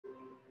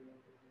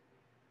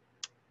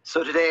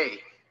So today,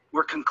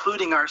 we're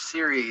concluding our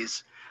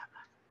series,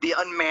 The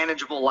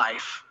Unmanageable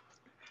Life.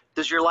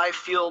 Does your life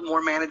feel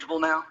more manageable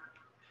now?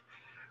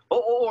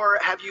 Or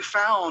have you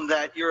found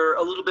that you're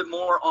a little bit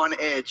more on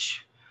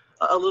edge,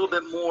 a little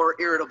bit more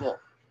irritable,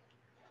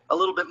 a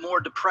little bit more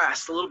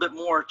depressed, a little bit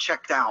more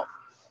checked out?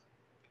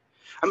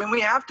 I mean,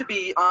 we have to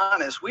be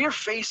honest. We are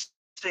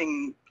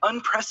facing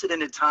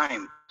unprecedented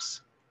times.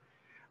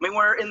 I mean,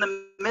 we're in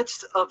the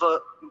midst of a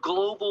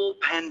global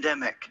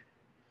pandemic.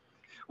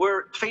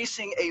 We're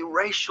facing a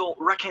racial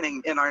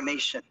reckoning in our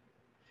nation.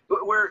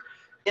 We're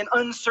in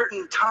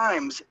uncertain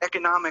times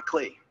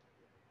economically.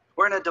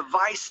 We're in a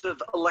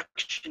divisive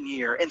election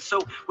year. And so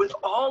with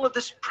all of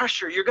this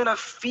pressure, you're going to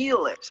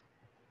feel it.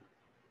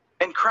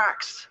 And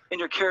cracks in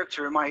your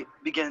character might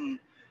begin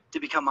to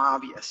become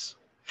obvious.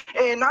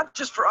 And not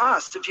just for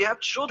us. If you have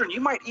children,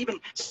 you might even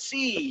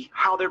see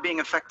how they're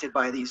being affected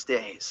by these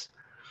days.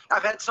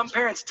 I've had some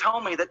parents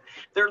tell me that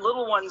their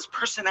little one's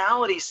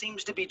personality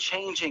seems to be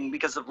changing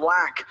because of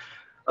lack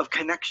of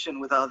connection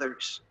with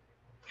others.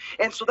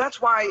 And so that's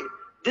why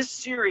this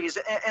series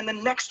and the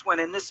next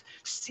one and this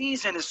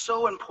season is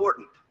so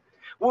important.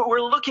 We're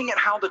looking at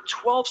how the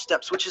 12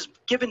 steps, which has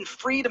given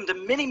freedom to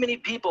many, many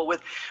people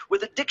with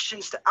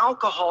addictions to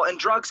alcohol and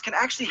drugs, can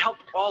actually help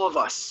all of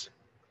us.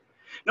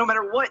 No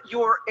matter what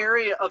your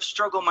area of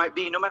struggle might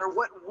be, no matter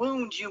what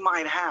wound you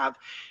might have,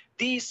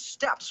 these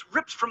steps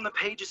ripped from the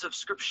pages of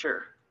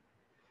Scripture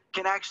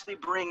can actually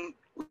bring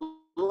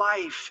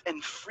life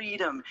and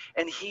freedom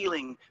and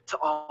healing to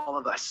all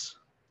of us.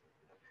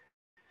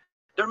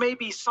 There may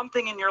be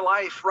something in your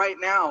life right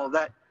now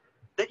that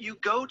you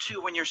go to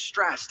when you're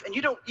stressed, and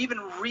you don't even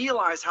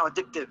realize how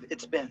addictive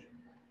it's been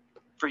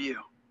for you.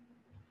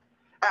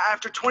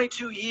 After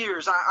 22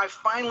 years, I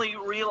finally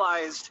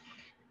realized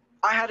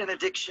I had an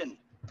addiction.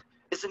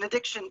 It's an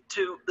addiction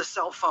to the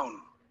cell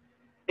phone.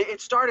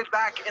 It started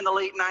back in the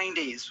late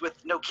 90s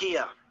with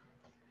Nokia.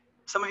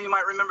 Some of you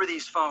might remember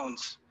these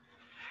phones.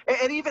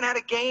 It even had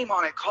a game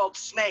on it called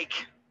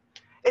Snake.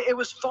 It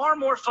was far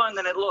more fun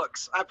than it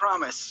looks, I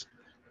promise.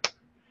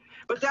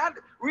 But that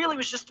really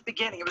was just the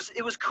beginning.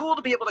 It was cool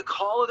to be able to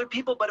call other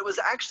people, but it was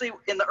actually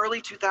in the early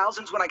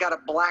 2000s when I got a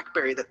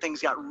BlackBerry that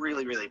things got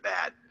really, really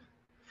bad.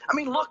 I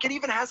mean, look, it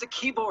even has a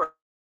keyboard.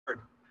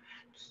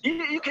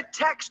 You could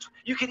text,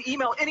 you could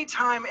email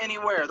anytime,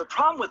 anywhere. The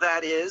problem with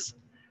that is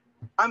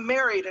I'm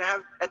married and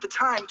have, at the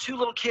time, 2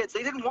 little kids.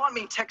 They didn't want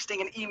me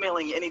texting and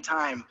emailing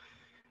anytime,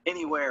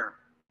 anywhere.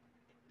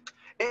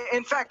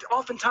 In fact,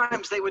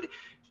 oftentimes they would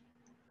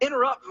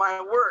interrupt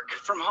my work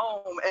from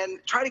home and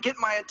try to get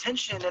my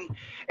attention.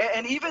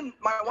 And even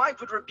my wife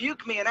would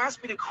rebuke me and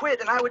ask me to quit.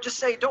 And I would just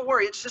say, don't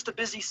worry, it's just a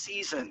busy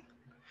season.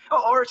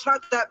 Or it's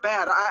not that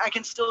bad. I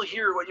can still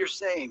hear what you're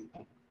saying.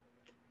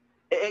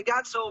 It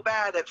got so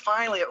bad that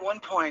finally, at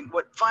one point,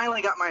 what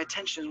finally got my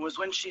attention was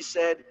when she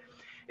said,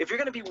 if you're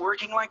going to be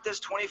working like this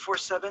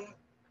 24/7,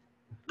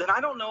 then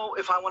I don't know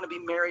if I want to be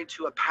married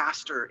to a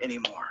pastor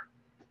anymore.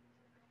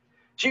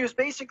 She was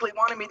basically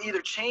wanting me to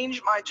either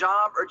change my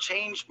job or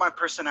change my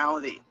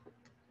personality.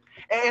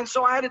 And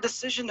so I had a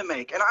decision to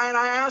make. And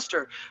I asked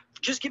her,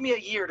 just give me a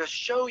year to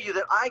show you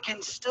that I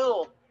can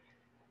still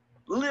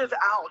live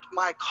out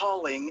my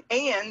calling,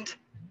 and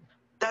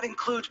that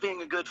includes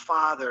being a good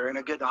father and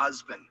a good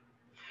husband.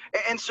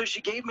 And so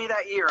she gave me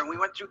that year, and we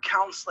went through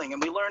counseling,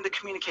 and we learned to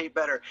communicate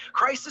better.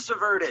 Crisis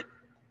averted.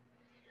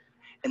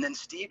 And then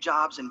Steve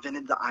Jobs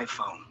invented the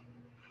iPhone.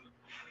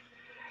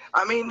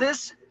 I mean,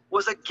 this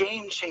was a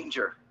game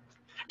changer.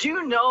 Do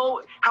you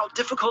know how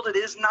difficult it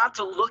is not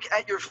to look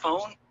at your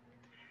phone?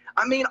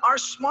 I mean, our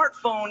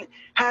smartphone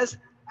has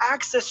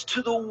access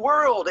to the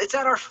world. It's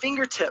at our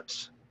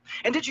fingertips.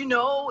 And did you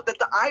know that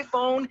the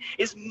iPhone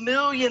is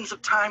millions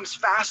of times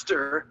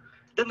faster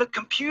than the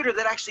computer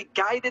that actually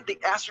guided the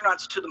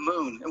astronauts to the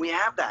moon? And we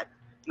have that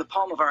in the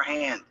palm of our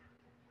hand.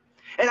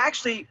 And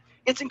actually,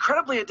 it's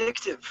incredibly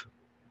addictive.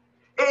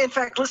 In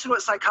fact, listen to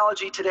what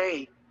Psychology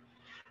Today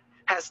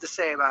has to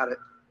say about it.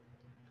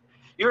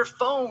 Your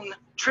phone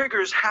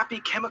triggers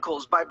happy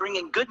chemicals by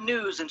bringing good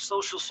news and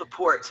social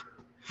support.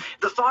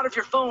 The thought of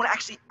your phone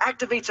actually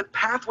activates a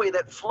pathway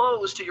that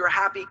flows to your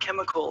happy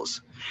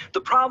chemicals.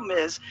 The problem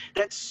is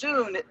that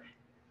soon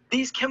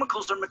these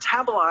chemicals are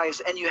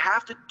metabolized and you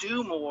have to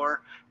do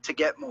more to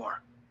get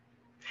more.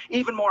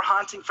 Even more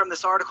haunting from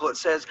this article, it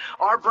says,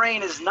 our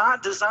brain is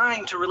not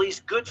designed to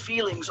release good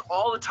feelings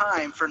all the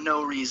time for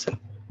no reason.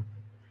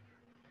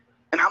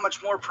 And how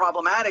much more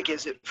problematic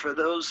is it for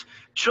those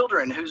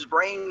children whose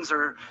brains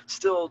are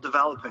still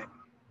developing?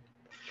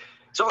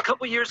 So a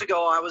couple years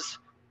ago, I was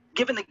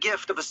given the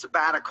gift of a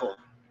sabbatical.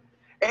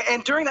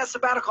 And during that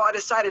sabbatical, I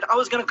decided I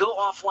was going to go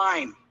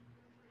offline.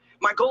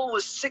 My goal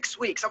was 6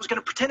 weeks. I was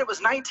going to pretend it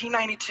was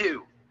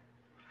 1992.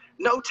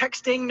 No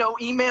texting, no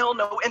email,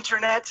 no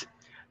internet,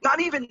 not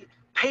even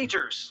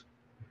pagers.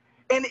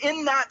 And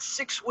in that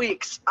 6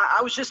 weeks,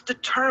 I was just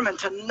determined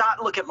to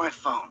not look at my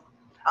phone.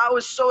 I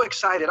was so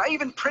excited. I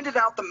even printed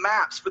out the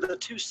maps for the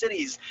 2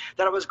 cities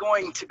that I was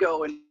going to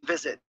go and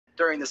visit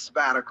during the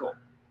sabbatical.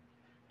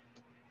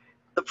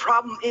 The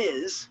problem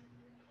is,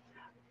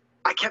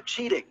 I kept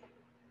cheating.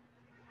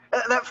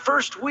 That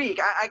first week,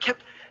 I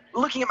kept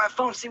looking at my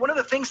phone. See, one of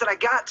the things that I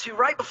got to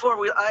right before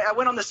I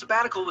went on the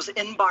sabbatical was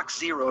inbox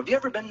zero. Have you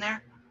ever been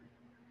there?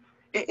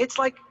 It's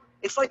like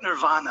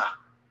nirvana.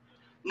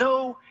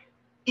 No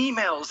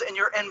emails in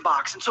your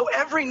inbox. And so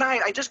every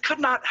night I just could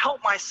not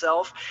help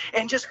myself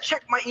and just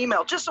check my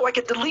email just so I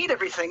could delete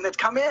everything that's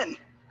come in.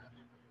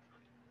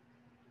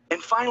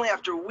 And finally,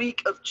 after a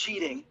week of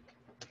cheating,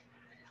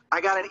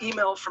 I got an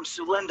email from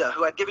Sulinda,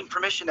 who had given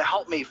permission to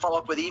help me follow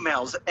up with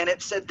emails. And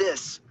it said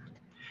this: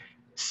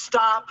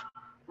 stop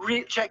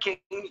checking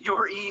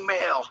your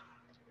email.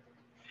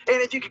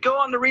 And if you could go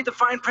on to read the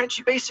fine print,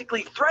 she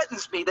basically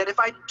threatens me that if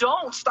I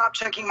don't stop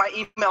checking my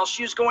email,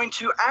 she's going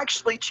to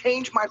actually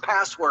change my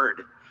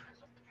password,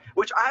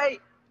 which I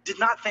did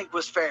not think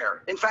was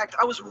fair. In fact,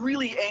 I was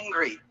really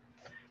angry.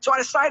 So I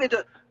decided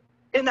to,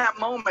 in that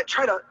moment,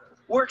 try to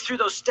work through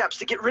those steps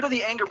to get rid of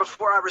the anger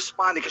before I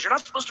responded, because you're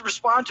not supposed to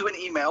respond to an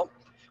email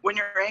when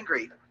you're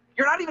angry.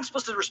 You're not even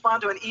supposed to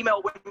respond to an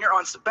email when you're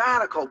on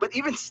sabbatical, but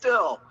even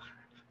still,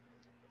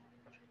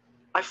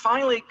 I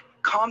finally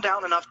calmed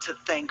down enough to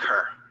thank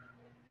her.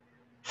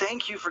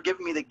 Thank you for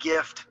giving me the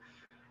gift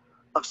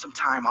of some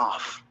time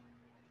off.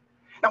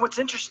 Now, what's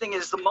interesting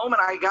is the moment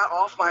I got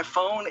off my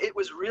phone, it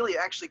was really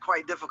actually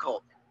quite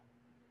difficult.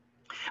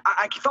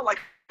 I felt like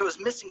I was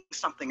missing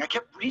something. I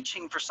kept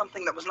reaching for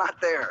something that was not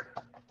there.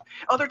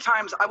 Other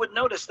times I would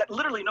notice that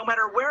literally no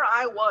matter where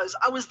I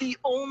was the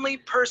only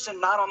person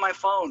not on my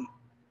phone.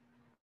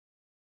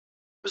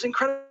 It was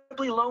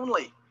incredibly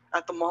lonely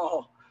at the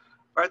mall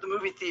or at the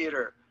movie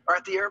theater or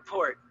at the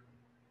airport.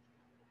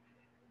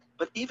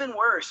 But even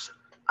worse,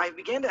 I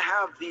began to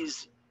have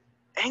these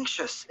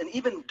anxious and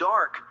even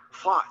dark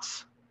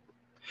thoughts.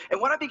 And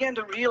what I began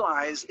to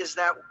realize is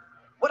that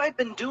what I'd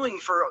been doing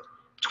for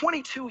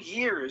 22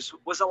 years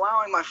was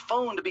allowing my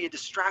phone to be a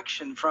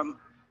distraction from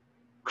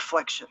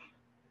reflection.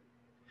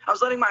 I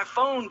was letting my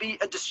phone be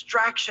a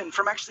distraction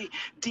from actually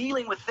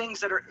dealing with things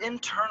that are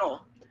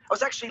internal. I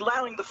was actually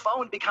allowing the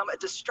phone to become a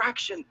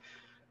distraction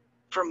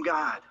from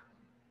God.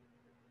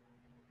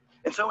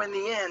 And so in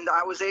the end,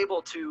 I was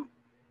able to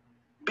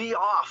be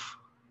off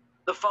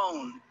the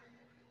phone,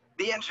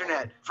 the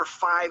internet, for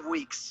 5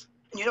 weeks.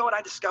 And you know what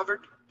I discovered?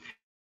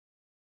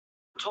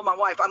 I told my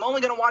wife, I'm only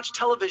going to watch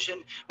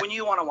television when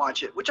you want to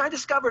watch it, which I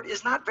discovered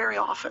is not very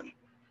often.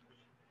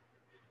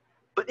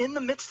 But in the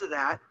midst of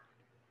that,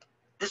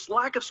 this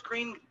lack of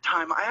screen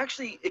time, I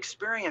actually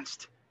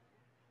experienced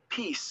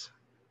peace.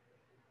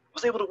 I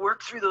was able to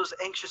work through those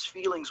anxious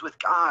feelings with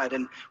God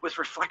and with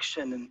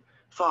reflection and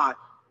thought.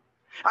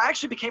 I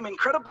actually became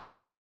incredibly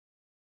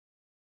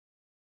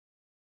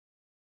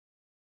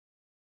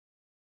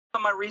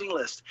on my reading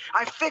list.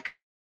 I fixed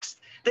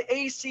the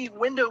AC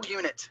window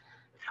unit.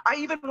 I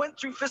even went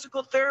through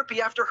physical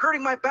therapy after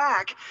hurting my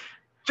back,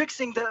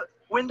 fixing the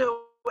window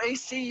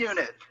AC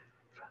unit.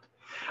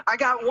 I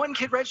got one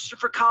kid registered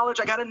for college.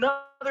 I got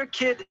another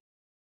kid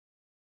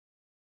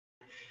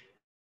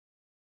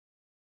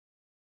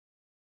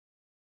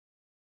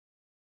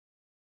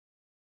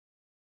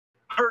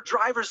her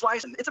driver's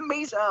license. It's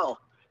amazing.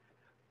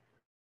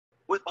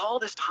 With all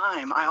this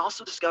time, I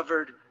also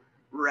discovered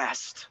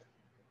rest.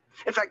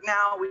 In fact,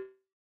 now we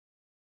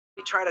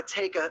try to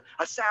take a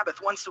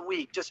Sabbath once a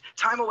week, just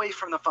time away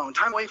from the phone,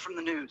 time away from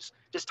the news,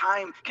 just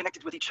time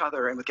connected with each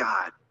other and with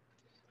God.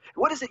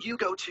 What is it you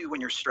go to when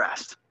you're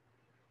stressed?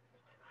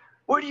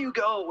 Where do you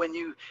go when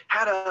you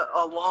had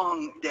a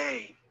long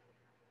day?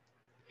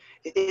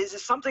 Is it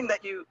something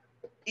that you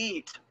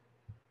eat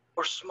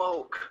or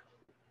smoke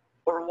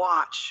or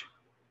watch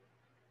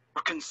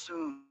or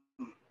consume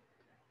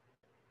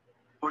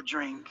or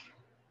drink?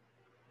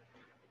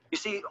 You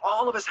see,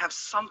 all of us have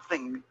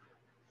something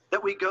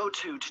that we go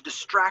to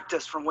distract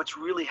us from what's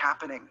really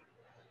happening.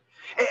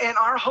 And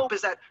our hope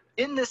is that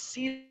in this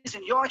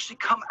season, you'll actually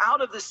come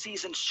out of this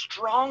season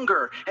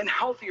stronger and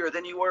healthier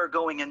than you were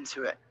going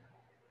into it.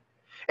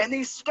 And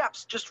these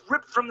steps, just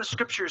ripped from the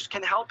scriptures,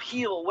 can help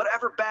heal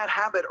whatever bad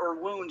habit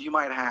or wound you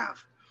might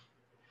have.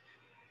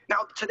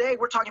 Now, today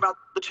we're talking about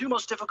the two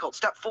most difficult,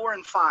 step 4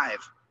 and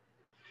 5.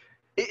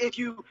 If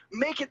you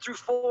make it through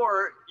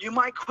 4, you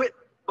might quit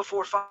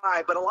before 5,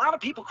 but a lot of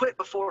people quit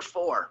before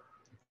 4.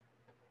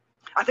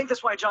 I think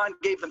that's why John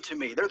gave them to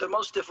me. They're the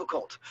most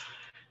difficult.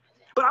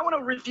 But I want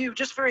to review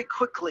just very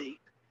quickly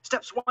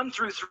steps 1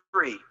 through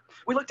 3.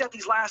 We looked at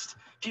these last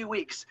few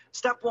weeks.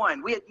 Step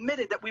 1, we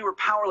admitted that we were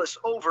powerless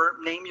over,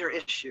 name your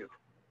issue,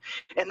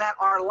 and that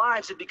our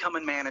lives had become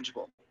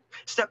unmanageable.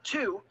 Step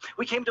 2,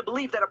 we came to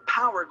believe that a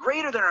power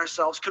greater than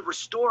ourselves could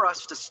restore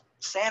us to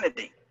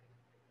sanity.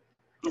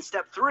 In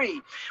step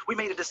 3, we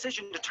made a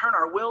decision to turn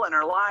our will and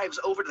our lives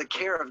over to the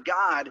care of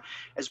God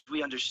as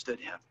we understood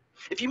him.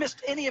 If you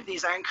missed any of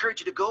these, I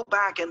encourage you to go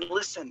back and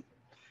listen.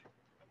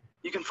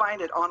 You can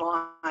find it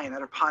online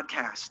at our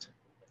podcast.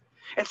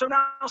 And so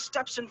now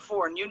steps in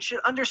 4, and you should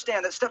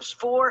understand that steps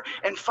 4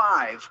 and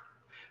 5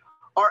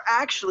 are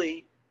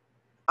actually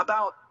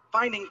about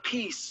finding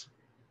peace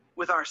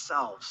with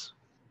ourselves.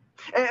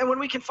 And when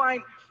we can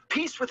find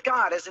Peace with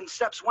God, as in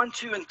steps 1,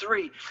 2, and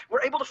 3.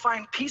 We're able to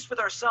find peace with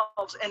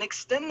ourselves and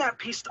extend that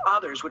peace to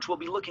others, which we'll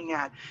be looking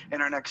at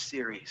in our next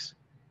series.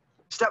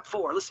 Step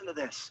 4, listen to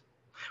this.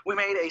 We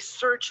made a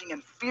searching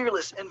and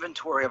fearless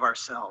inventory of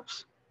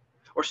ourselves.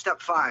 Or step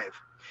 5,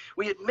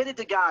 we admitted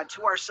to God,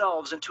 to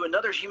ourselves, and to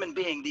another human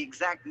being the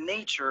exact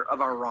nature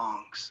of our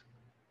wrongs.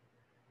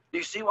 Do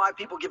you see why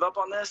people give up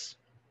on this?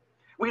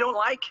 We don't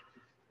like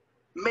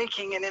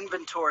making an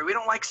inventory. We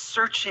don't like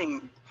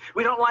searching.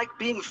 We don't like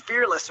being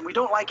fearless, and we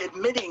don't like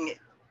admitting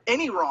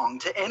any wrong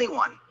to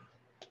anyone.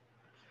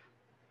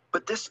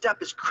 But this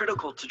step is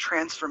critical to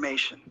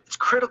transformation. It's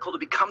critical to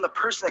become the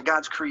person that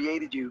God's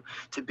created you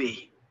to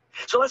be.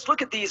 So let's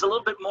look at these a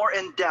little bit more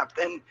in depth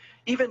and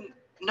even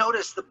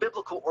notice the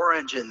biblical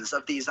origins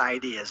of these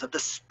ideas, of the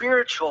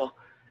spiritual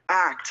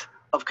act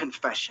of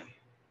confession.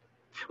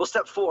 Well,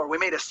 step 4, we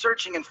made a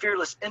searching and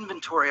fearless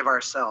inventory of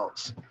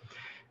ourselves.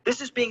 This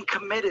is being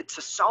committed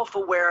to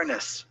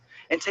self-awareness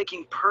and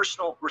taking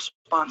personal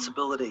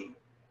responsibility.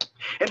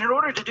 And in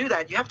order to do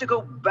that, you have to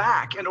go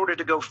back in order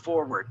to go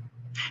forward.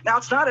 Now,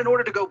 it's not in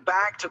order to go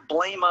back to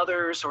blame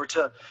others or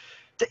to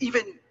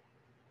even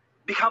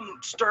become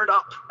stirred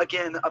up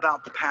again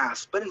about the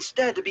past, but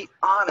instead to be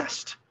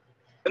honest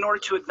in order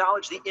to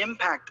acknowledge the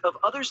impact of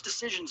others'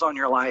 decisions on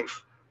your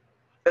life,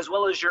 as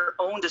well as your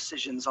own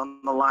decisions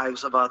on the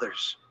lives of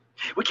others.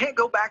 We can't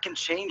go back and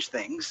change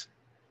things,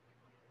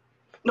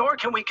 nor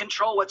can we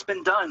control what's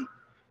been done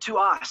to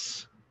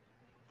us.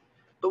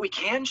 But we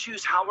can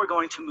choose how we're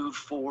going to move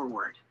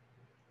forward.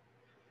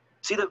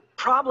 See, the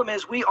problem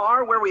is we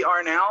are where we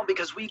are now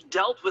because we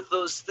dealt with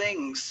those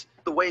things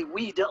the way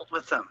we dealt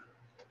with them.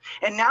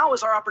 And now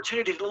is our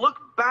opportunity to look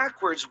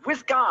backwards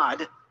with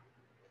God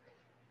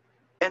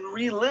and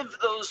relive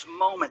those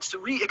moments, to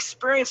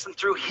re-experience them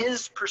through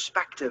His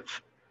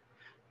perspective,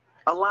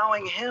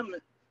 allowing Him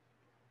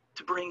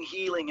to bring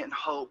healing and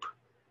hope,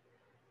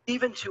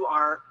 even to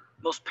our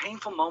most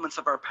painful moments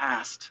of our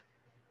past,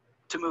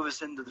 to move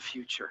us into the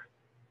future.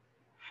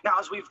 Now,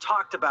 as we've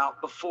talked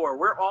about before,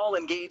 we're all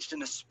engaged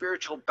in a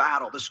spiritual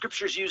battle. The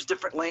scriptures use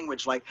different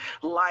language like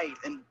light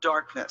and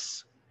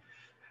darkness,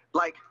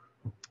 like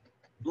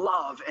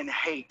love and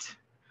hate,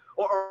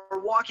 or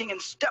walking in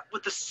step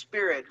with the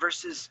Spirit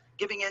versus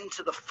giving in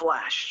to the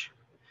flesh.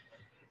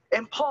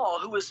 And Paul,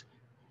 who was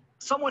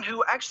someone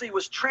who actually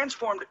was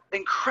transformed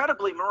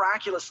incredibly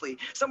miraculously,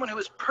 someone who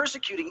was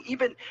persecuting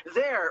even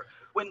there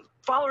when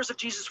followers of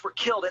Jesus were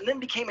killed and then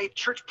became a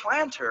church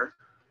planter,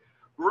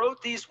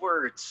 wrote these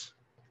words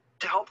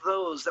to help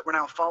those that were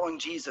now following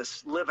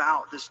Jesus live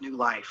out this new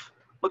life.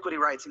 Look what he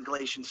writes in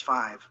Galatians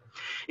 5.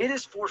 It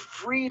is for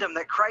freedom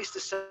that Christ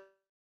is set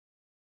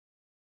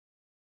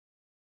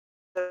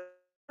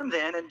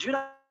then, and do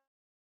not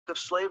of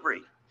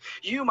slavery.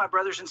 You, my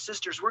brothers and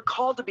sisters, we're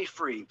called to be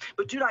free,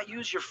 but do not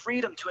use your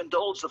freedom to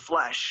indulge the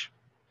flesh.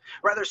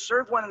 Rather,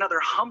 serve one another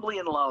humbly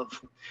in love,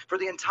 for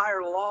the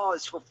entire law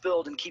is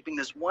fulfilled in keeping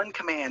this one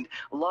command: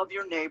 love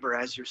your neighbor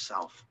as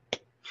yourself.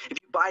 If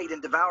you bite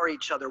and devour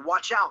each other,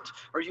 watch out,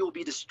 or you will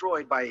be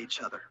destroyed by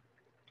each other.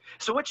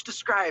 So which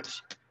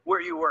describes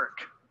where you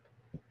work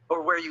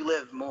or where you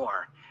live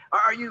more?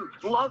 Are you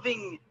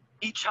loving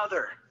each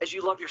other as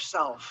you love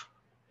yourself?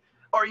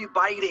 Or are you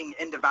biting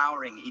and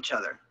devouring each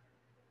other?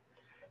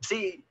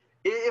 See,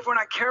 if we're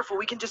not careful,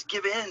 we can just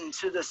give in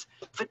to this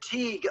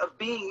fatigue of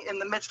being in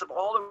the midst of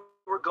all that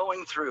we're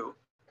going through.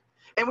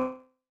 And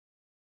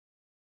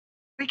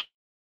we can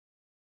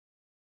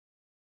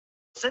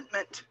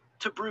resentment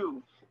to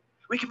brew.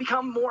 We can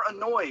become more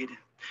annoyed.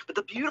 But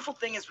the beautiful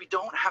thing is we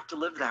don't have to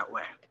live that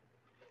way.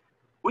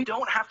 We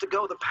don't have to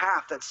go the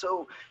path that's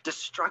so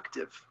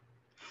destructive.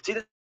 See,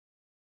 the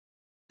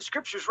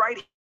scripture's right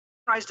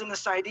in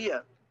this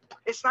idea.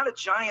 It's not a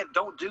giant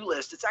don't-do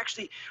list. It's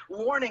actually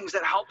warnings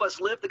that help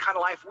us live the kind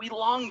of life we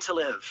long to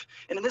live.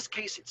 And in this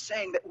case, it's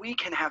saying that we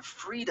can have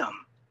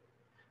freedom.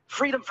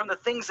 Freedom from the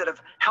things that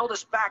have held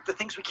us back, the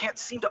things we can't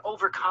seem to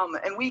overcome.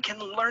 And we can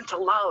learn to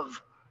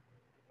love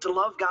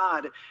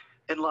God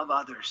and love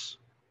others.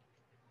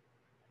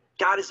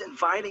 God is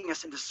inviting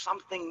us into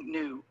something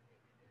new.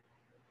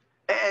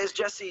 As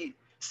Jesse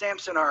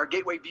Sampson, our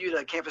Gateway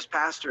Buda campus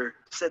pastor,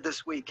 said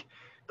this week,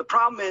 the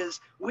problem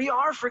is we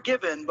are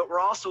forgiven, but we're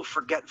also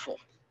forgetful.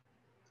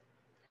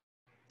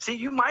 See,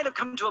 you might have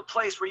come to a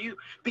place where you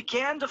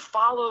began to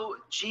follow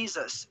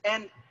Jesus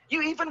and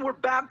you even were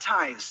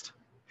baptized.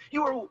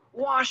 You were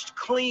washed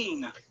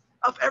clean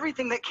of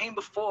everything that came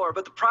before.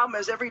 But the problem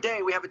is every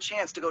day we have a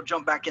chance to go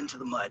jump back into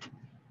the mud.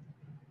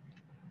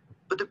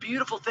 But the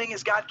beautiful thing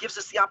is God gives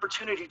us the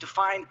opportunity to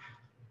find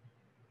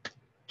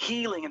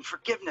healing and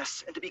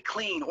forgiveness and to be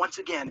clean once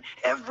again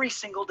every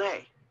single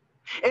day.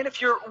 And if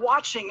you're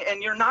watching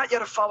and you're not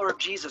yet a follower of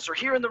Jesus, or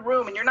here in the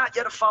room and you're not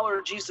yet a follower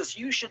of Jesus,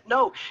 you should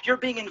know you're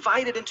being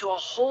invited into a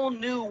whole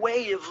new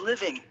way of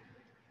living.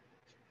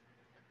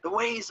 The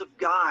ways of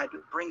God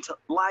bring to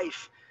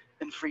life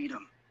and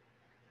freedom.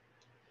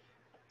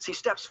 See,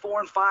 steps 4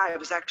 and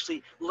 5 is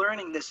actually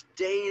learning this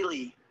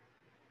daily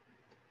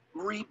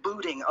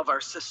rebooting of our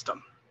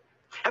system.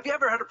 Have you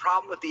ever had a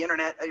problem with the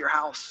internet at your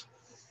house?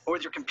 or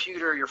with your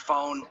computer or your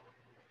phone?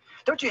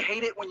 Don't you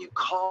hate it when you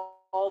call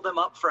them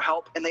up for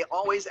help and they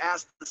always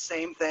ask the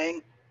same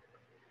thing?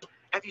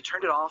 Have you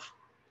turned it off?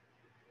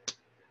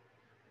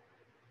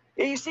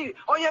 You see,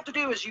 all you have to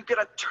do is you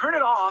gotta turn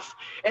it off,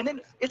 and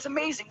then it's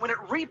amazing. When it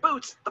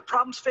reboots, the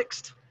problem's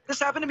fixed. This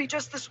happened to me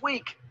just this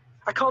week.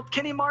 I called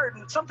Kenny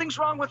Martin. Something's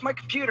wrong with my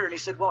computer. And he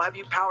said, well, have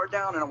you powered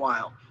down in a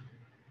while?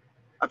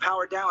 I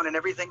powered down, and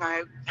everything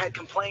I had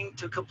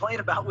to complain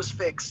about was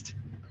fixed.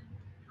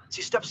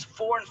 See, steps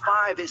 4 and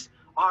 5 is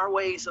our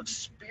ways of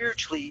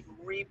spiritually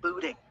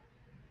rebooting,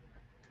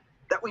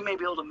 that we may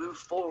be able to move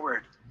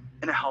forward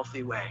in a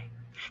healthy way.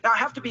 Now, I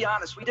have to be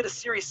honest, we did a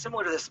series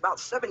similar to this about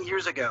 7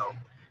 years ago.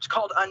 It's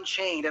called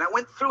Unchained, and I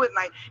went through it and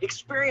I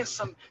experienced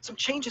some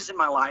changes in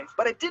my life,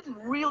 but I didn't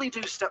really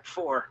do step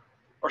 4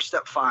 or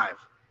step 5.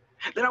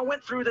 Then I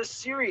went through this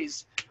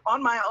series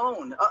on my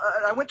own.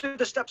 I went through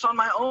the steps on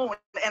my own,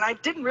 and I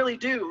didn't really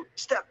do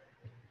step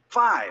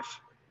 5.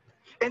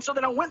 And so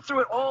then I went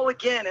through it all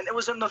again, and it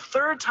was on the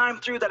 3rd time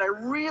through that I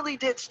really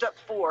did step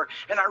 4,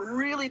 and I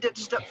really did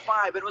step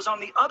 5. It was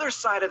on the other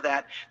side of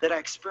that I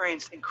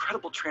experienced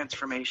incredible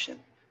transformation.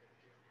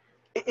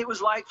 It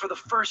was like for the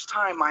first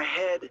time my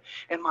head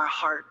and my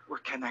heart were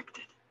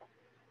connected.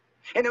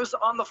 And it was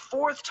on the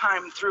 4th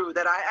time through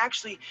that I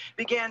actually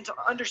began to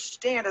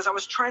understand, as I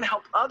was trying to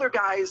help other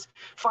guys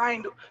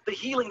find the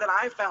healing that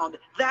I found.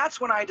 That's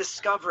when I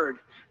discovered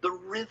the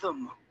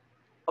rhythm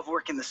of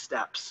working the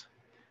steps.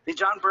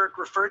 John Burke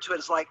referred to it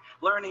as like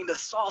learning the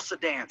salsa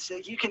dance.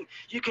 You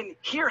can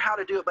hear how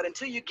to do it, but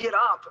until you get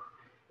up,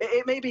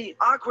 it may be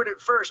awkward at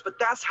first, but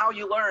that's how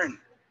you learn.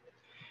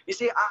 You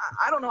see,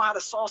 I don't know how to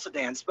salsa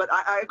dance, but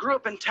I grew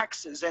up in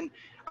Texas, and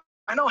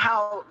I know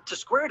how to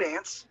square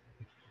dance.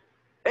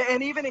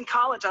 And even in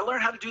college, I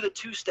learned how to do the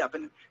 2-step.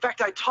 And in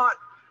fact, I taught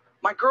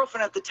my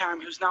girlfriend at the time,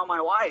 who's now my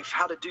wife,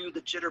 how to do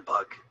the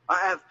jitterbug. I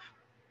have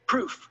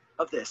proof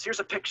of this. Here's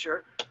a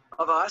picture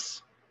of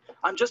us.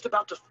 I'm just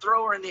about to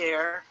throw her in the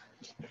air,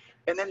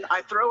 and then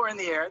I throw her in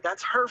the air.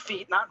 That's her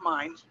feet, not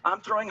mine.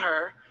 I'm throwing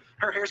her.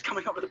 Her hair's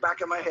coming over the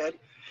back of my head.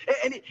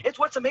 And it's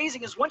what's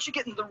amazing is once you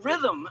get in the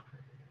rhythm,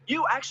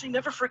 you actually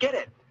never forget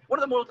it. One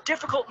of the more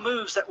difficult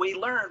moves that we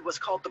learned was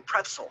called the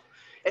pretzel.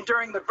 And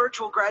during the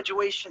virtual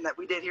graduation that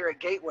we did here at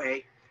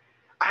Gateway,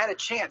 I had a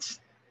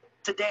chance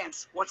to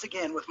dance once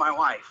again with my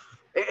wife.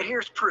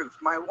 Here's proof.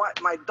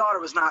 My daughter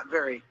was not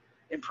very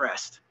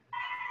impressed.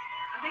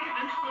 I think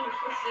eventually we're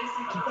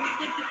supposed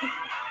to do something.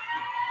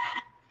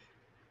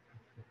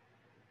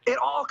 It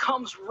all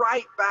comes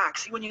right back.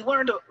 See, when you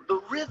learn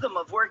the rhythm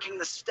of working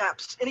the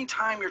steps,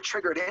 anytime you're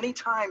triggered,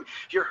 anytime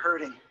you're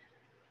hurting,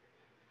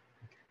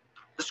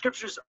 the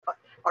scriptures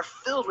are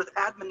filled with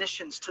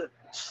admonitions to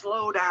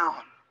slow down,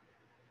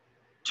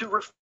 to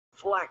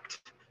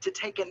reflect, to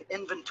take an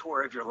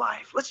inventory of your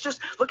life. Let's just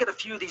look at a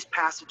few of these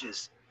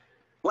passages.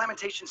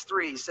 Lamentations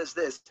 3 says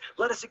this,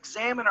 let us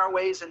examine our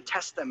ways and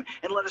test them,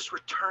 and let us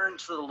return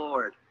to the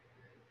Lord.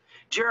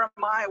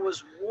 Jeremiah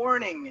was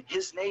warning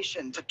his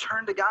nation to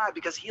turn to God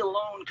because he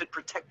alone could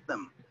protect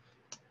them.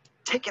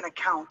 Take an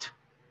account.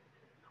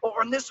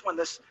 Or in this one,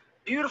 this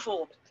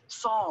beautiful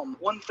Psalm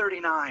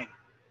 139.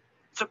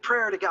 It's a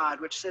prayer to God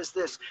which says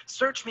this,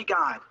 search me,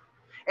 God,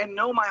 and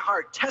know my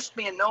heart. Test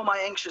me and know my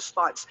anxious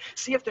thoughts.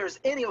 See if there's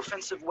any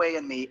offensive way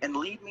in me, and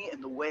lead me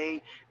in the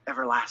way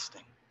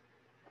everlasting.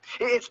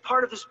 It's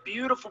part of this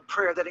beautiful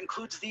prayer that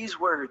includes these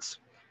words.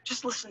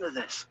 Just listen to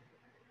this.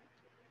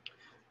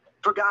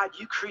 For God,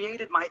 you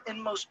created my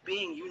inmost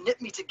being. You knit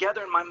me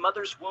together in my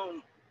mother's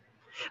womb.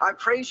 I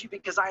praise you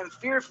because I am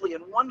fearfully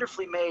and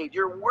wonderfully made.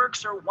 Your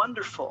works are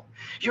wonderful.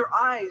 Your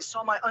eyes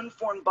saw my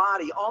unformed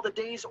body. All the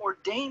days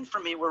ordained for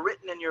me were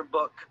written in your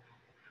book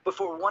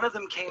before one of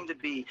them came to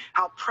be.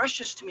 How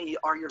precious to me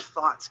are your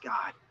thoughts,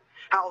 God.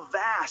 How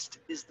vast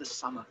is the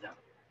sum of them.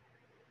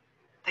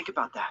 Think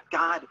about that.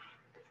 God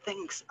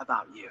thinks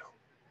about you.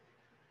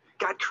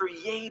 God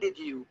created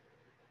you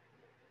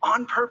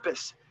on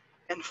purpose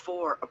and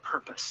for a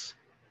purpose.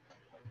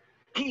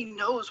 He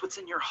knows what's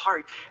in your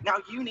heart. Now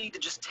you need to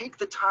just take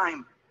the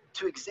time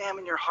to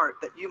examine your heart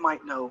that you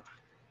might know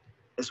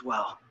as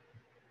well.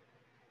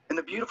 And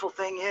the beautiful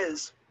thing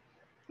is,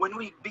 when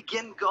we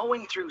begin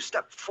going through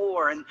step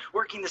 4 and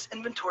working this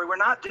inventory, we're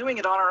not doing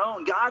it on our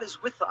own. God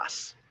is with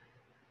us.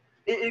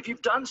 If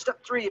you've done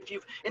step 3, if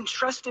you've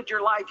entrusted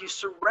your life, you've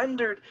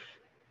surrendered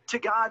to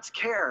God's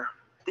care,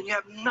 then you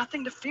have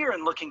nothing to fear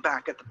in looking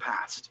back at the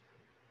past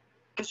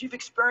because you've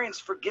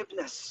experienced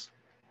forgiveness.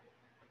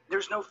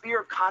 There's no fear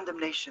of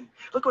condemnation.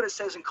 Look what it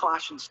says in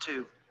Colossians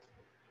 2.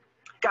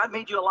 God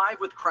made you alive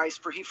with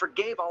Christ, for he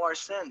forgave all our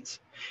sins.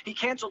 He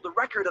canceled the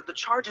record of the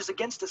charges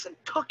against us and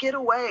took it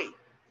away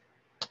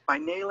by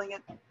nailing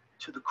it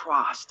to the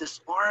cross,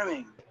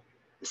 disarming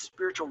the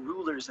spiritual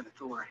rulers and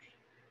authority.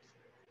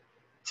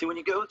 See, when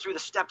you go through the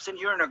steps and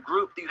you're in a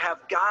group, you have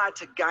God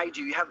to guide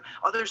you. You have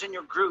others in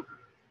your group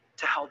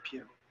to help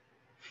you.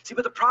 See,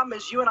 but the problem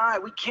is you and I,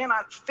 we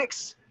cannot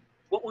fix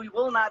what we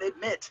will not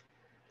admit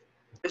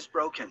is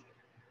broken.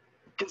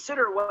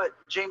 Consider what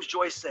James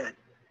Joyce said.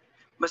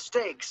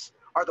 Mistakes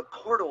are the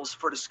portals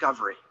for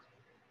discovery.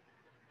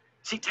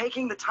 See,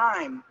 taking the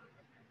time,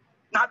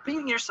 not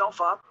beating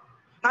yourself up,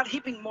 not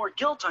heaping more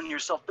guilt on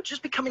yourself, but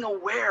just becoming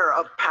aware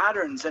of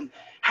patterns and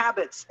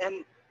habits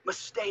and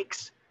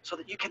mistakes so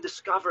that you can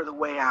discover the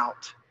way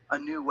out, a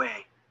new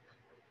way.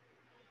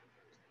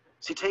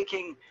 See,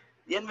 taking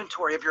the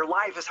inventory of your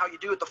life is how you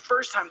do it the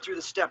first time through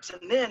the steps,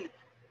 and then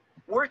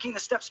working the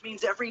steps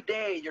means every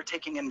day you're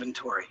taking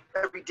inventory.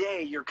 Every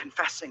day you're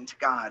confessing to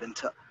God and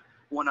to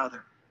one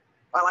another.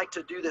 I like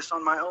to do this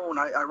on my own.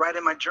 I write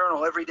in my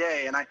journal every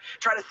day, and I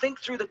try to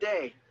think through the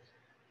day.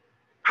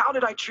 How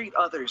did I treat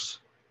others?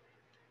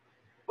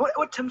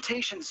 What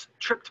temptations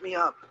tripped me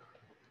up?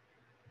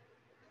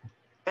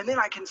 And then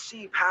I can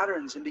see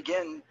patterns and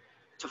begin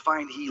to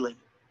find healing.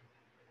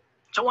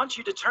 So once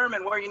you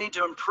determine where you need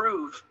to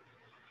improve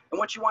and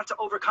what you want to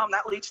overcome,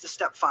 that leads to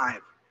step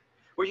 5,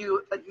 where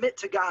you admit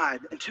to God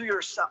and to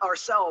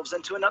ourselves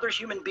and to another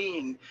human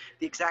being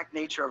the exact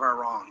nature of our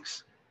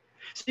wrongs.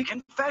 See,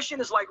 confession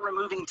is like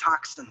removing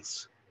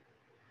toxins.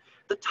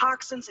 The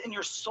toxins in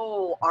your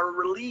soul are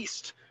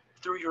released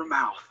through your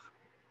mouth.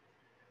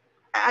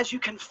 As you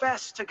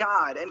confess to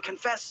God and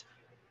confess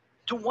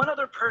to one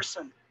other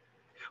person,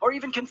 or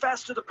even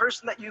confess to the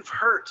person that you've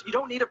hurt, you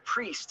don't need a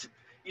priest.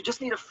 You just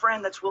need a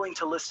friend that's willing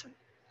to listen.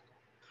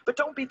 But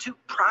don't be too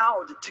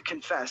proud to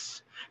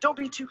confess. Don't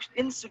be too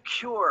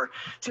insecure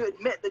to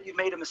admit that you've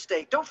made a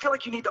mistake. Don't feel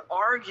like you need to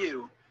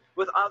argue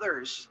with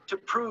others to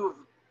prove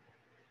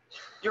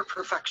your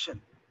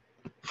perfection.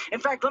 In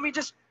fact, let me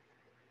just,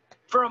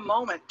 for a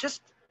moment,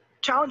 just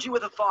challenge you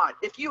with a thought.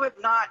 If you have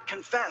not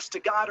confessed to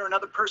God or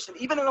another person,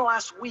 even in the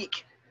last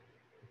week,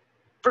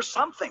 for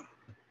something,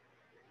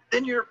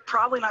 then you're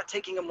probably not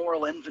taking a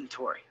moral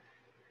inventory.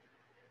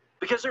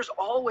 Because there's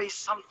always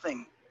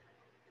something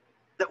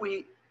that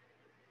we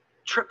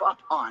trip up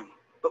on,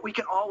 but we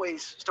can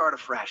always start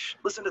afresh.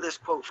 Listen to this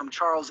quote from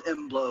Charles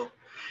M. Blow.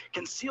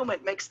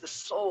 Concealment makes the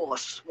soul a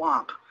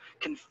swamp.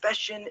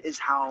 Confession is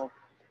how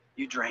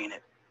you drain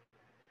it.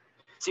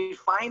 See,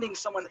 finding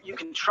someone that you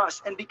can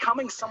trust and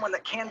becoming someone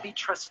that can be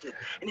trusted.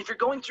 And if you're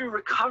going through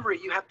recovery,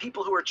 you have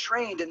people who are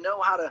trained and know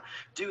how to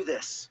do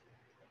this.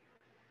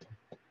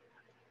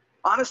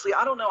 Honestly,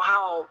 I don't know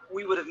how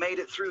we would have made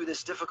it through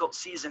this difficult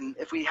season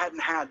if we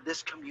hadn't had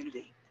this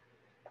community.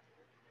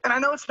 And I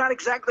know it's not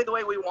exactly the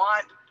way we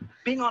want.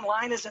 Being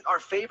online isn't our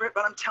favorite,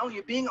 but I'm telling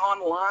you, being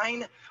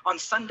online on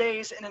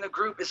Sundays and in a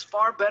group is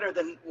far better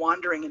than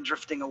wandering and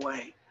drifting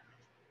away.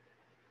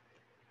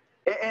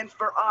 And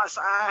for us,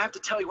 I have to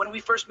tell you, when we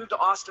first moved to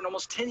Austin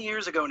almost 10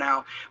 years ago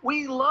now,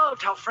 we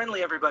loved how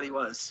friendly everybody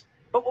was.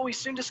 But what we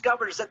soon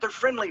discovered is that they're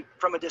friendly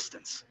from a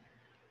distance.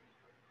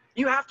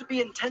 You have to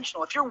be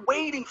intentional. If you're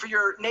waiting for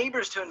your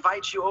neighbors to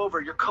invite you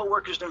over, your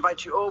coworkers to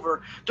invite you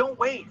over, don't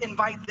wait,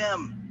 invite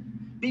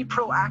them. Be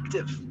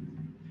proactive.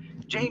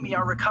 Jamie,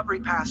 our recovery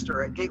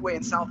pastor at Gateway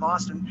in South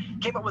Austin,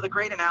 came up with a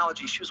great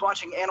analogy. She was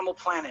watching Animal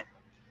Planet,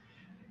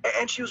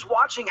 and she was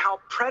watching how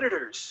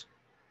predators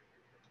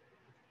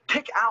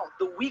pick out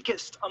the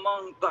weakest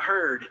among the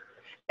herd,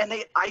 and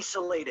they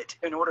isolate it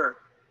in order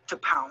to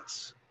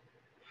pounce.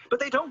 But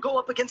they don't go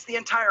up against the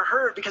entire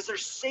herd because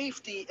there's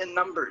safety in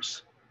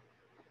numbers.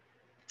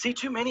 See,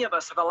 too many of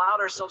us have allowed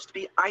ourselves to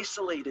be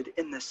isolated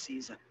in this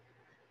season.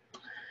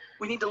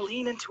 We need to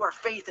lean into our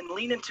faith and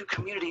lean into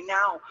community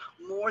now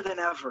more than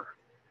ever.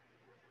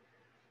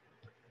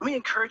 Let me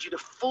encourage you to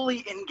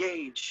fully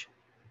engage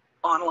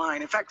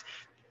online. In fact,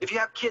 if you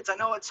have kids, I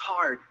know it's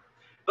hard,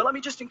 but let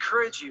me just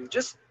encourage you.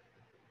 Just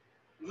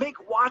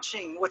make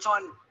watching what's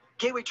on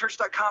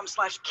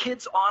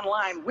gatewaychurch.com/kids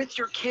online with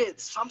your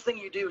kids something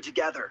you do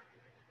together.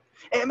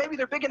 And maybe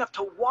they're big enough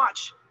to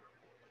watch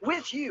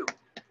with you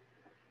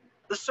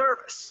the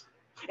service.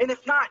 And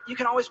if not, you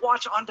can always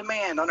watch on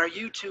demand on our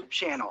YouTube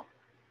channel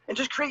and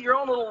just create your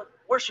own little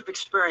worship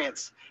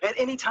experience at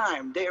any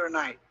time, day or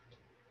night.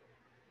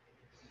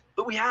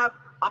 But we have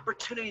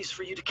opportunities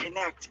for you to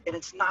connect, and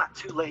it's not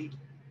too late.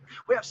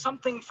 We have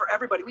something for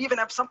everybody. We even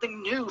have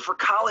something new for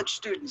college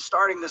students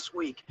starting this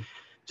week.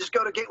 Just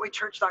go to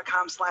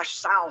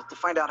gatewaychurch.com/south to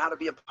find out how to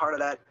be a part of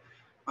that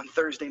on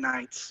Thursday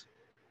nights.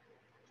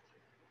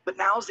 But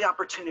now's the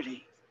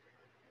opportunity.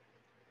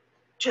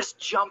 Just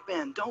jump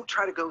in. Don't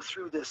try to go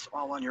through this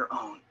all on your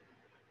own.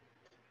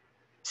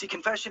 See,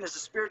 confession is a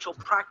spiritual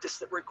practice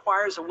that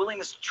requires a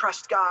willingness to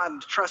trust God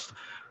and to trust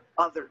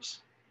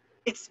others.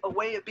 It's a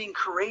way of being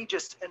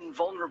courageous and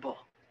vulnerable.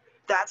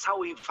 That's how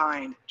we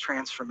find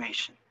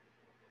transformation.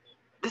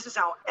 This is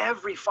how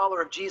every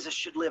follower of Jesus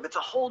should live. It's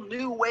a whole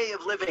new way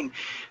of living.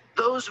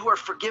 Those who are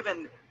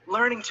forgiven,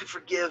 learning to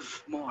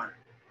forgive more.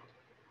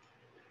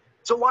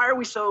 So why are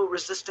we so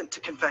resistant to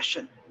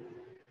confession?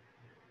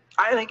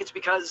 I think it's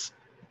because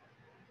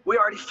we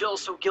already feel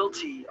so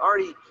guilty,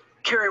 already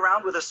carry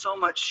around with us so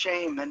much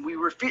shame, and we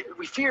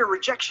fear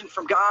rejection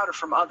from God or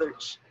from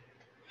others.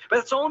 But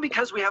it's only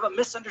because we have a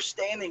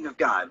misunderstanding of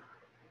God.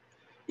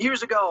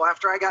 Years ago,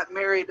 after I got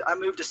married, I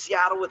moved to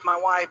Seattle with my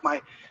wife.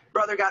 My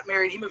brother got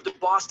married. He moved to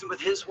Boston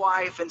with his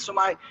wife. And so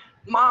my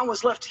mom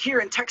was left here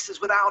in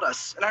Texas without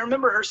us. And I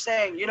remember her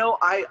saying, you know,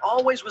 I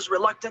always was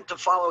reluctant to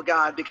follow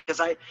God because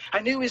I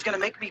knew he was going to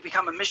make me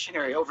become a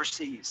missionary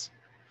overseas.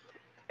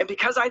 And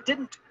because I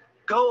didn't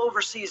go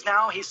overseas,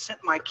 now he sent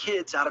my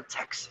kids out of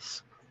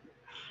Texas.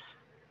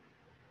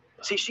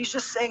 See, she's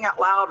just saying out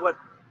loud what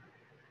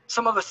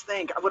some of us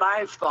think, what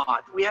I've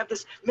thought. We have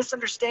this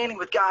misunderstanding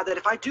with God that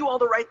if I do all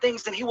the right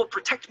things, then he will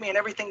protect me and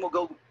everything will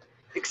go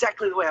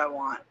exactly the way I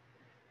want.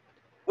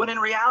 When in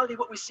reality,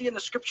 what we see in the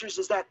scriptures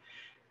is that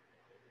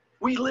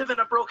we live in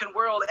a broken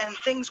world and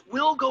things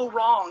will go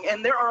wrong.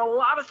 And there are a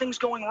lot of things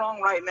going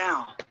wrong right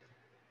now.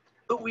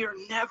 But we are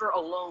never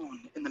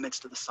alone in the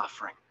midst of the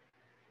suffering.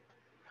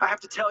 I have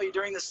to tell you,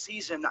 during this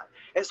season,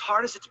 as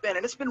hard as it's been,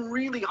 and it's been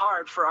really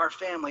hard for our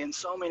family in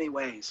so many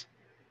ways.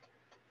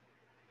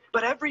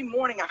 But every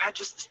morning I've had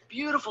just this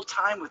beautiful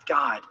time with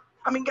God.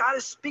 I mean, God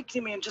is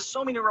speaking to me in just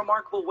so many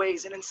remarkable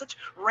ways and in such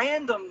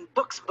random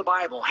books of the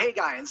Bible,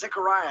 Haggai and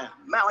Zechariah,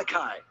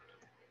 Malachi.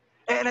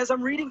 And as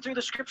I'm reading through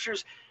the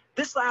scriptures,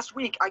 this last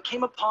week I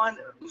came upon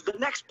the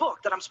next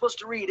book that I'm supposed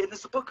to read, and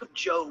it's the book of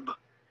Job.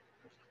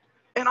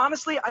 And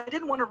honestly, I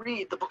didn't want to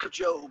read the book of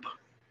Job.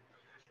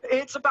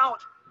 It's about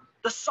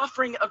the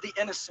suffering of the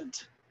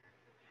innocent.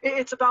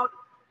 It's about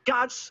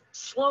God's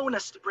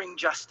slowness to bring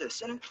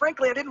justice. And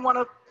frankly, I didn't want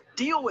to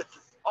deal with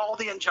all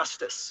the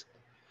injustice.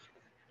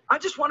 I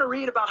just want to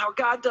read about how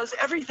God does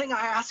everything I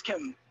ask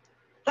him.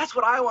 That's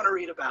what I want to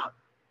read about.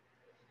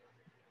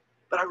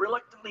 But I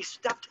reluctantly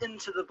stepped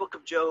into the book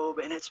of Job,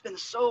 and it's been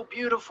so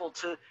beautiful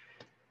to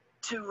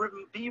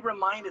be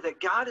reminded that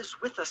God is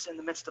with us in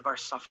the midst of our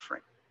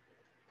suffering.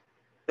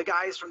 The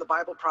guys from the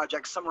Bible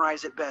Project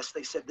summarize it best.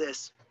 They said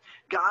this: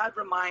 God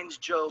reminds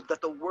Job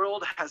that the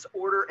world has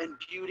order and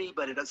beauty,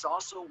 but it is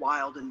also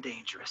wild and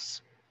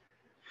dangerous.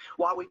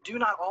 While we do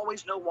not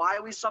always know why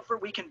we suffer,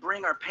 we can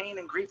bring our pain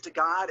and grief to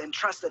God and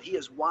trust that he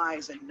is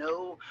wise and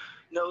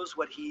knows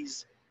what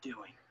he's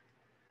doing.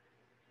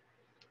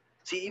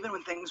 See, even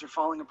when things are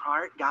falling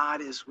apart,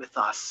 God is with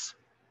us.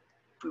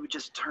 If we would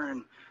just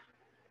turn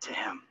to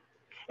him.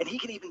 And he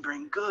can even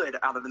bring good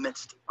out of the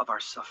midst of our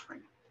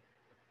suffering.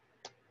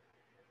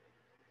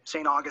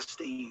 St.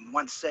 Augustine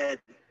once said,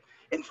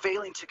 "In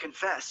failing to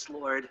confess,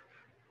 Lord,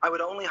 I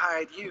would only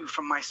hide you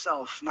from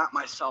myself, not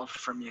myself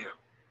from you."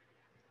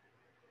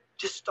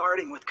 Just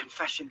starting with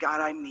confession,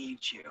 God, I need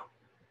you.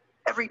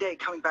 Every day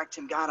coming back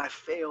to him, God, I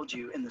failed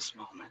you in this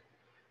moment.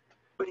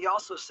 But he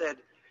also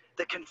said,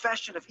 the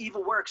confession of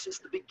evil works is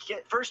the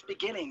first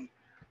beginning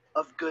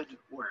of good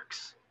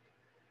works.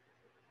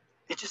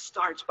 It just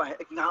starts by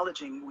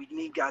acknowledging we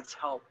need God's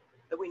help,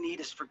 that we need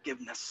his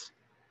forgiveness.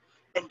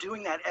 And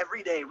doing that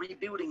every day,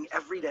 rebuilding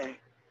every day.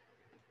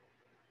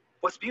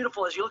 What's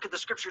beautiful as you look at the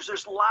scriptures,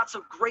 there's lots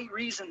of great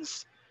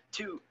reasons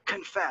to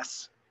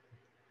confess.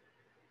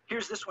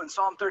 Here's this one.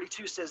 Psalm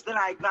 32 says, "Then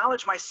I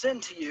acknowledged my sin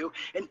to you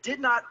and did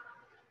not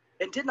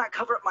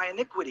cover up my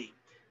iniquity.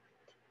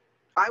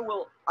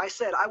 I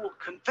said, I will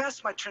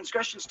confess my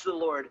transgressions to the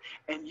Lord,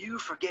 and you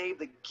forgave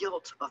the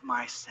guilt of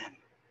my sin."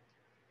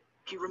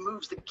 He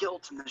removes the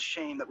guilt and the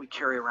shame that we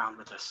carry around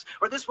with us.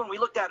 Or this one we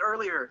looked at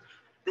earlier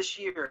this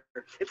year.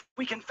 If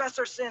we confess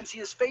our sins,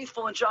 he is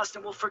faithful and just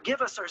and will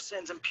forgive us our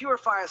sins and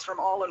purify us from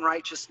all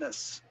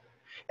unrighteousness.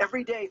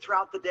 Every day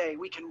throughout the day,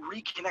 we can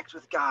reconnect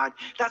with God.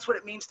 That's what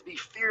it means to be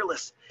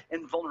fearless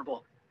and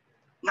vulnerable.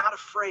 Not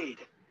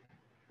afraid.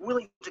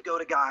 Willing to go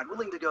to God.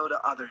 Willing to go to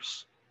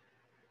others.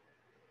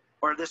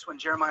 Or this one,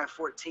 Jeremiah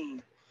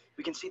 14.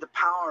 We can see the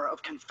power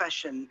of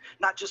confession,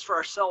 not just for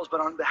ourselves,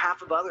 but on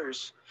behalf of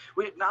others.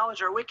 We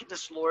acknowledge our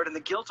wickedness, Lord, and the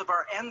guilt of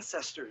our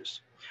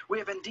ancestors. We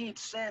have indeed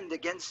sinned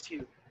against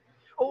you.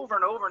 Over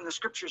and over in the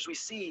scriptures, we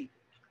see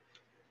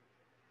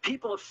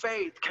people of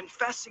faith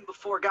confessing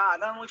before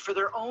God, not only for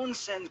their own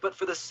sins, but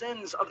for the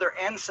sins of their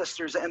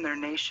ancestors and their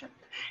nation.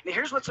 And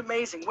here's what's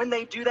amazing. When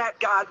they do that,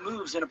 God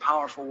moves in a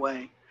powerful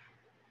way.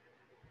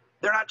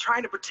 They're not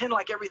trying to pretend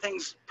like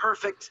everything's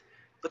perfect,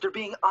 but they're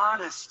being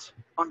honest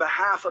on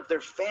behalf of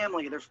their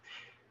family, their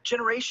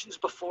generations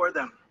before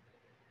them,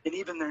 and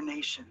even their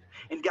nation.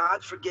 And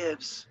God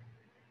forgives,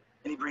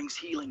 and he brings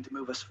healing to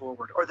move us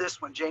forward. Or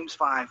this one, James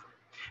 5.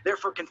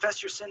 "Therefore,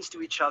 confess your sins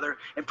to each other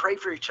and pray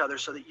for each other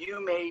so that you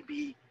may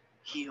be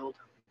healed."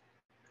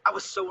 I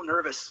was so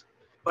nervous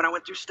when I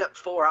went through step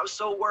 4. I was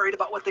so worried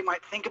about what they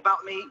might think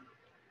about me.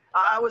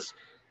 I was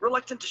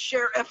reluctant to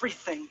share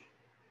everything.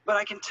 But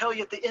I can tell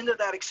you at the end of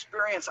that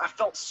experience, I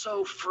felt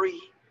so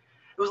free.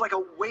 It was like a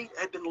weight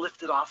had been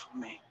lifted off of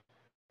me.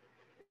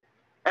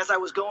 As I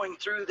was going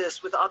through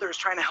this with others,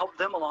 trying to help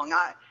them along,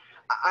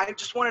 I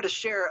just wanted to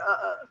share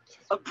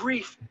a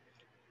brief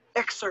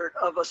excerpt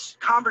of a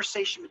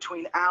conversation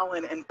between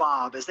Alan and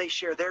Bob as they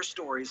share their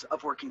stories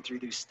of working through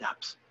these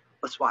steps.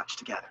 Let's watch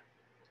together.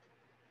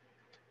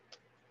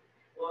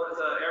 Well, as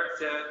Eric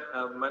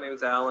said, my name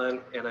is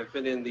Alan, and I've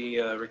been in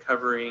the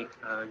recovery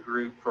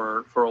group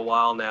for a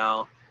while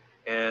now.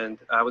 And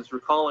I was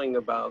recalling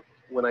about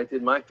when I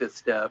did my 5th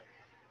step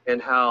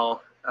and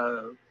how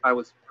I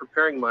was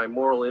preparing my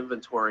moral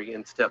inventory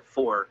in step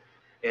 4.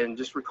 and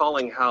just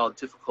recalling how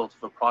difficult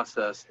of a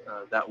process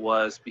that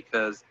was,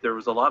 because there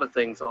was a lot of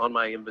things on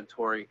my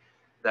inventory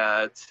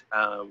that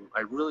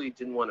I really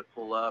didn't want to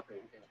pull up and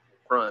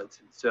confront.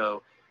 And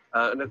so,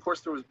 and of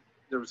course,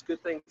 there was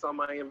good things on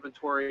my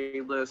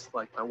inventory list,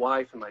 like my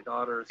wife and my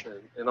daughters,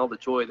 and all the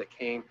joy that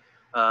came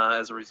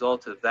as a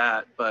result of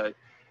that. But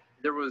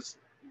there was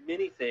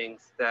many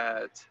things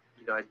that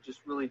I just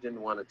really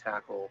didn't want to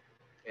tackle,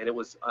 and it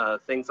was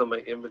things on my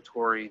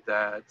inventory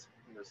that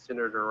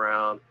centered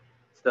around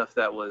stuff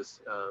that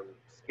was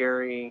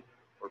scary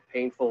or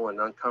painful and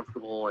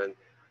uncomfortable, and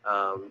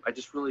I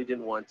just really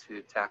didn't want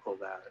to tackle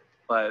that.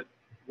 But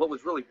what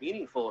was really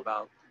meaningful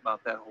about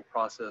that whole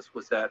process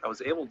was that I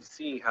was able to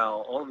see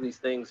how all of these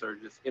things are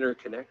just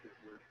interconnected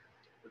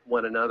with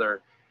one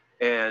another,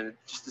 and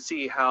just to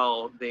see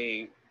how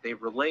they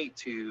relate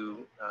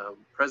to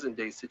present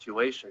day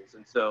situations.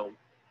 And so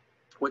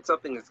when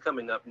something that's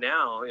coming up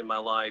now in my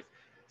life,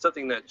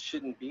 something that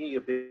shouldn't be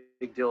a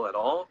big deal at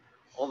all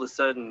of a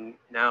sudden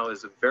now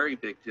is a very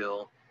big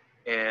deal,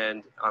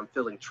 and I'm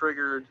feeling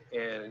triggered,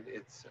 and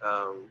it's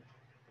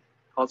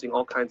causing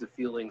all kinds of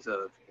feelings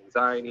of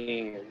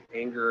anxiety and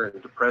anger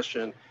and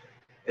depression.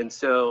 And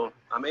so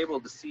I'm able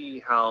to see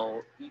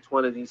how each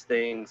one of these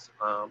things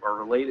are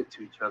related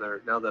to each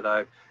other now that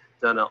I've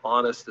done an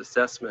honest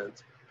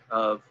assessment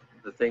of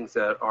the things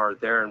that are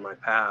there in my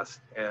past.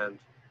 And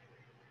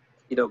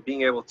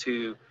being able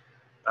to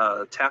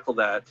tackle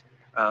that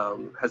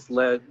has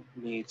led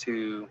me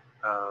to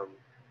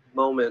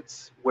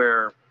moments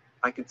where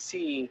I could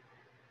see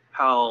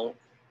how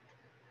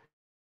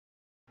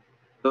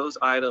those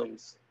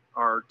items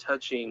are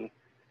touching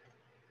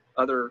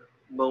other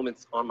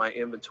moments on my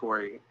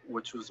inventory,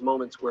 which was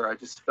moments where I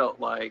just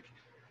felt like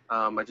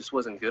I just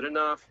wasn't good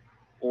enough,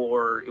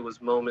 or it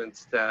was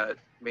moments that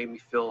made me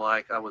feel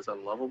like I was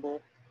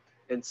unlovable.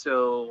 And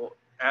so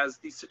as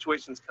these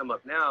situations come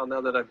up now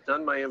that I've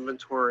done my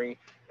inventory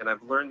and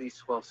I've learned these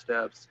 12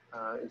 steps,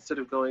 instead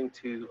of going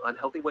to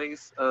unhealthy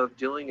ways of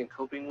dealing and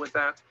coping with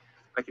that,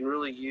 I can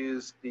really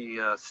use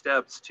the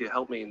steps to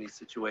help me in these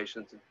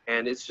situations.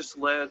 And it's just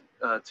led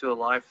to a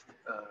life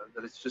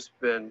that it's just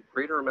been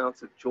greater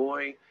amounts of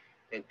joy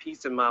and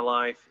peace in my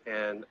life.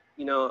 And,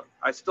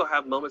 I still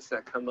have moments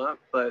that come up,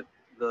 but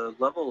the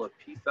level of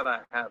peace that I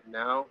have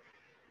now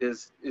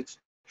it's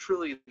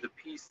truly the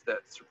peace that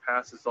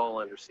surpasses all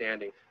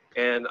understanding.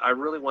 And I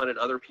really wanted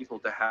other people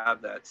to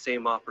have that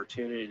same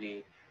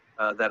opportunity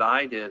that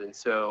I did. And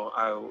so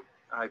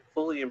I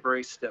fully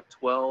embraced step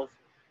 12.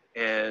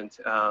 And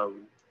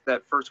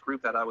that first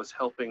group that I was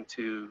helping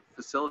to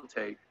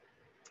facilitate,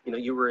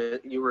 you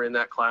were in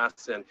that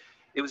class, and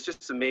it was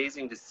just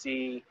amazing to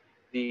see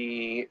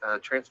the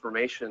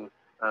transformation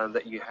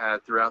that you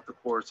had throughout the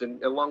course,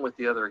 and along with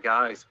the other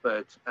guys.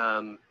 But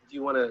do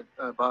you want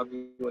to, Bob, do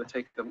you want to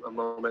take a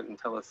moment and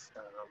tell us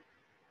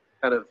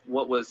kind of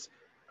what was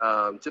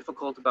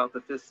difficult about the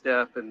fifth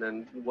step, and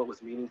then what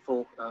was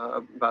meaningful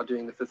about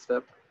doing the fifth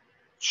step?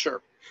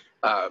 Sure.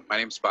 My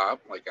name's Bob,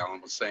 like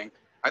Alan was saying.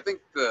 I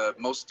think the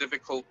most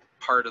difficult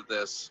part of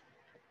this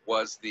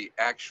was the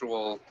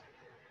actual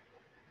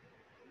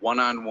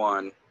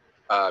one-on-one,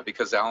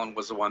 because Alan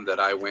was the one that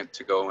I went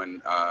to go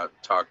and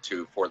talk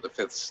to for the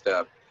fifth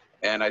step.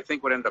 And I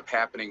think what ended up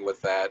happening with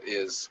that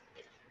is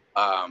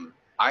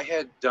I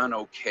had done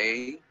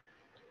okay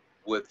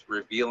with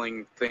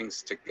revealing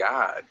things to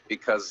God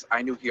because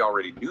I knew he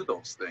already knew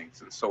those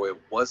things. And so it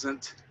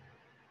wasn't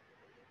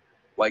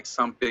like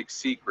some big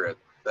secret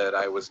that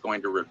I was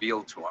going to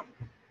reveal to him.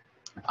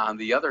 On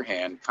the other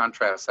hand,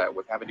 contrast that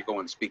with having to go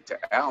and speak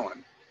to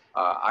Alan.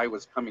 I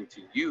was coming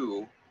to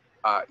you,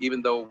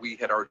 even though we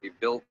had already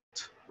built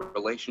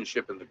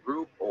relationship in the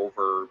group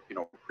over,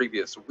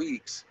 previous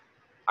weeks.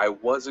 I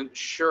wasn't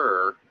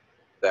sure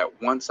that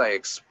once I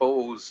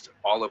exposed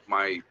all of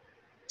my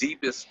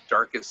deepest,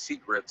 darkest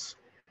secrets,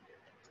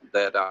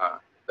 that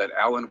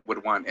Alan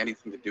would want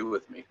anything to do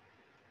with me.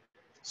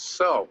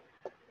 So,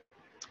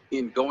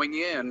 in going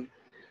in,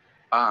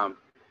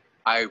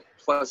 I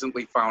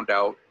pleasantly found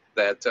out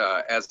that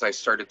as I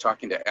started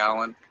talking to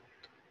Alan,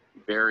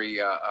 very,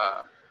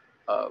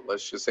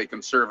 let's just say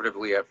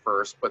conservatively at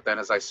first, but then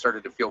as I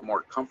started to feel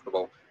more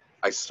comfortable,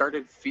 I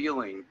started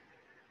feeling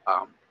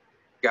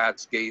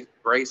God's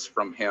grace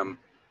from him,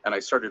 and I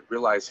started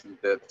realizing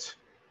that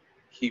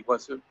he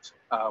wasn't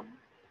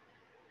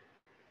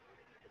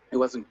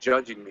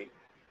judging me,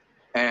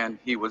 and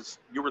you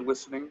were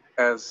listening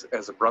as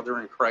a brother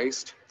in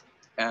Christ,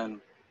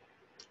 and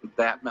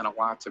that meant a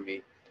lot to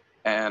me.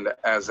 And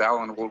as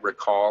Alan will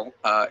recall,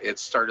 it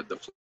started the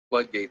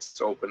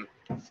floodgates open.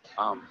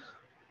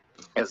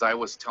 As I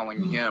was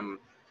telling him,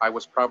 I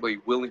was probably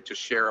willing to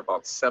share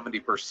about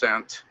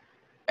 70%,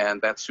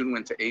 and that soon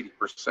went to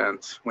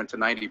 80%, went to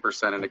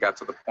 90%, and it got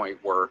to the point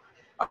where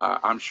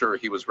I'm sure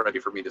he was ready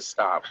for me to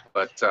stop.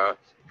 But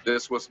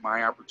this was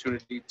my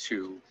opportunity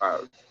to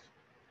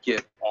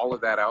get all of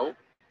that out,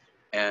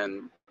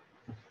 and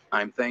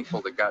I'm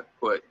thankful that God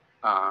put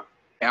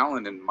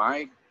Alan in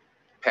my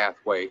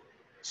pathway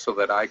so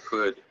that I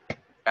could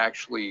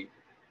actually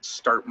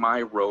start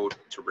my road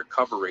to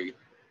recovery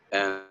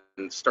and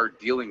start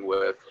dealing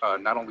with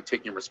not only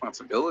taking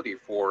responsibility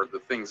for the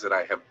things that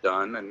I have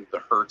done and the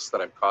hurts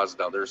that I've caused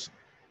others,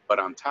 but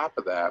on top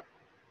of that,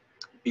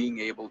 being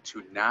able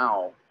to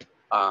now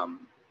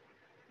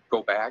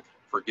go back,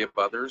 forgive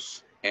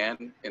others,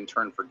 and in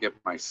turn forgive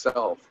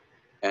myself.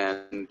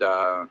 And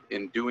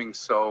in doing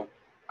so,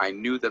 I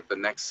knew that the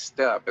next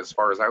step, as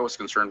far as I was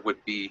concerned,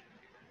 would be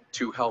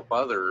to help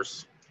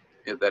others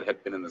that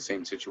had been in the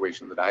same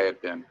situation that I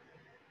had been.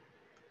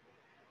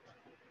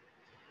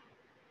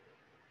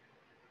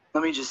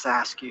 Let me just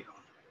ask you,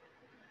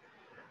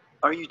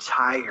 are you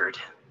tired?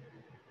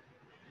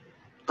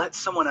 Let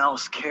someone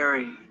else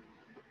carry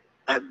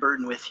that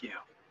burden with you.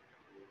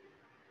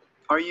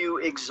 Are you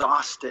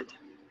exhausted?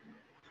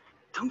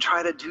 Don't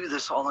try to do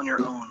this all on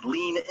your own.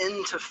 Lean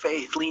into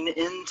faith, lean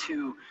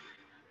into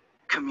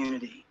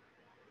community.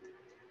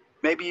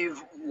 Maybe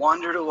you've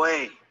wandered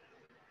away.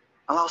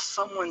 Allow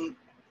someone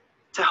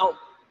to help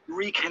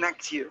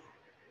reconnect you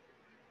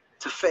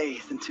to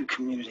faith and to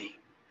community.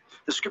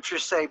 The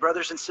scriptures say,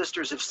 brothers and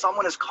sisters, if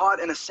someone is caught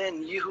in a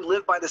sin, you who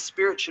live by the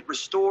Spirit should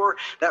restore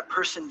that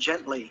person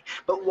gently.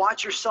 But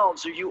watch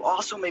yourselves, or you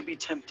also may be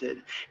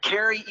tempted.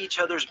 Carry each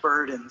other's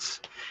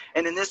burdens,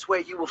 and in this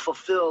way you will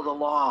fulfill the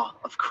law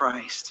of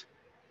Christ.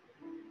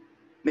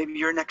 Maybe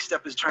your next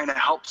step is trying to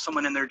help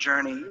someone in their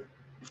journey.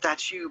 If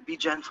that's you, be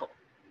gentle.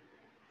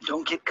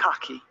 Don't get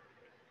cocky.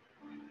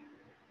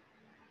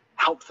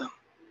 Help them.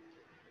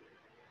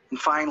 And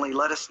finally,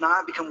 let us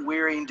not become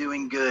weary in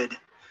doing good.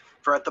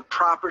 For at the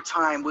proper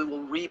time, we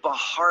will reap a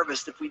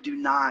harvest if we do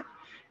not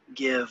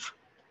give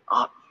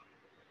up.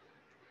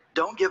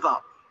 Don't give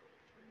up.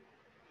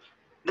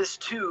 This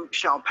too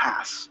shall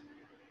pass.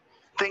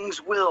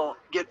 Things will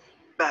get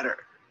better.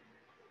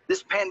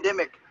 This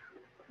pandemic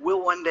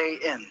will one day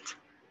end.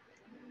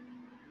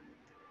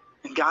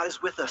 And God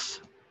is with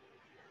us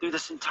through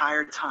this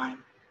entire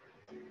time.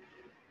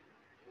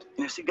 And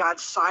you see,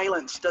 God's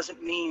silence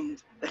doesn't mean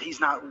that he's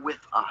not with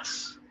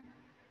us.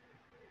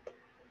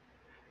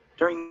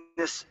 During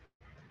this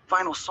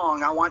final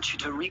song, I want you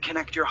to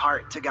reconnect your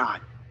heart to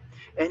God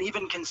and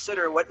even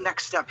consider what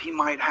next step he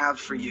might have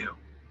for you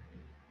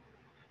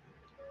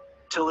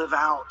to live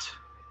out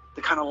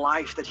the kind of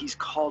life that he's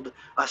called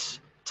us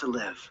to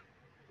live.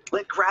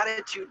 Let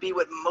gratitude be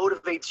what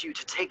motivates you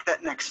to take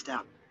that next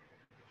step,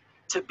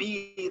 to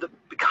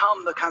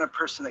become the kind of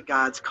person that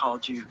God's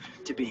called you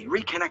to be.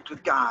 Reconnect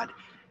with God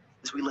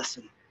as we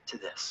listen to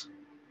this.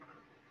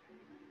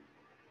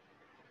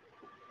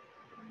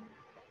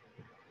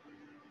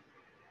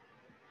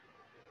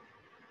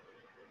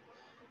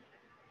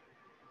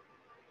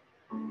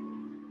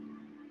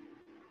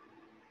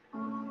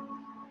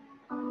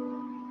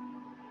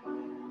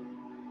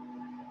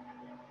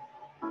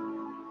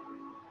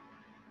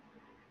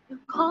 You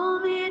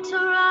call me to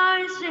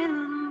rise in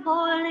the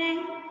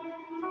morning,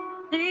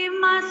 leave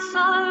my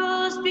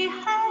sorrows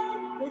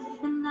behind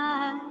with the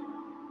night.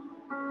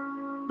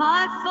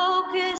 My focus